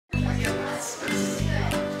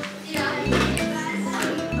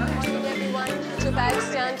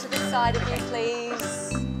side of you,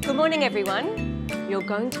 please. Good morning, everyone. You're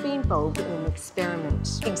going to be involved in an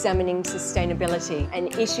experiment examining sustainability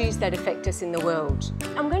and issues that affect us in the world.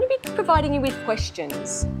 I'm going to be providing you with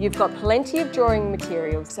questions. You've got plenty of drawing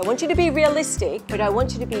materials, so I want you to be realistic, but I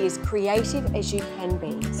want you to be as creative as you can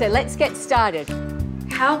be. So let's get started.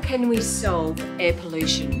 How can we solve air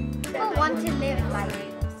pollution? People want to live like.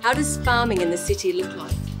 How does farming in the city look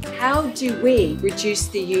like? How do we reduce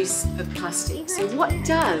the use of plastic? So what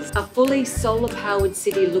does a fully solar-powered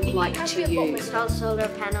city look like to you? Install solar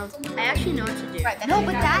panels. I actually know what to do. Right, no,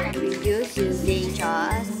 but that reduce using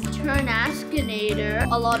just Turn excavator,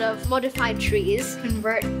 a lot of modified trees,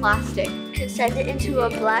 convert plastic, to send it into a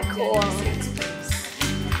black hole.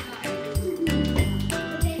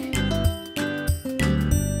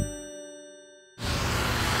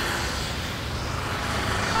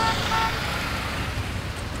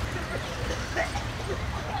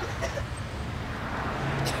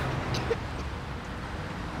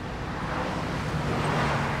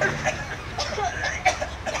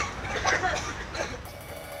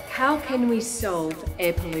 How can we solve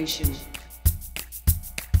air pollution?